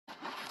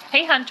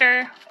Hey,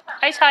 Hunter.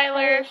 Hi,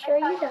 Tyler. I'll show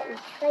you that we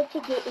tried to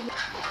get in.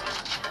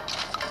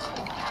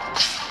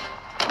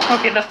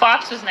 Okay, the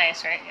fox was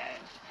nice, right? Yeah.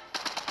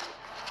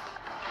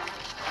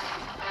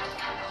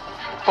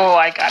 Oh,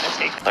 I gotta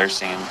take it. They're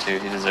seeing him too.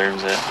 He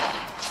deserves it.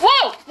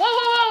 Whoa! Whoa,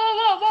 whoa,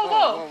 whoa, whoa,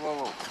 whoa,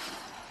 whoa, whoa.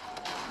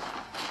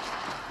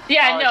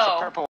 Yeah,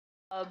 no.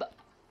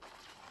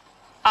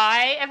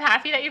 I am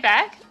happy that you're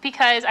back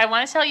because I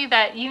want to tell you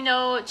that you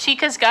know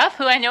Chica's Guff,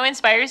 who I know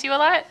inspires you a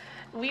lot.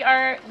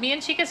 Me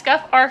and Chica's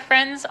Guff are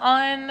friends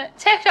on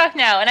TikTok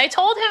now, and I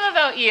told him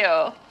about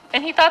you,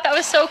 and he thought that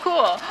was so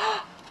cool.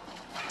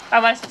 I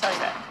wanted to tell you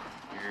that.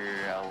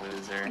 You're a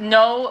loser.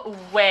 No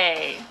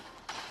way.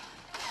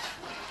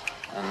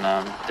 And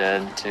I'm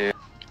dead too.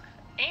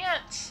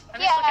 Ant.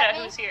 I'm just looking at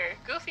who's here.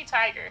 Goofy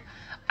Tiger.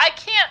 I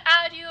can't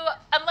add you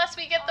unless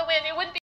we get the win. It wouldn't be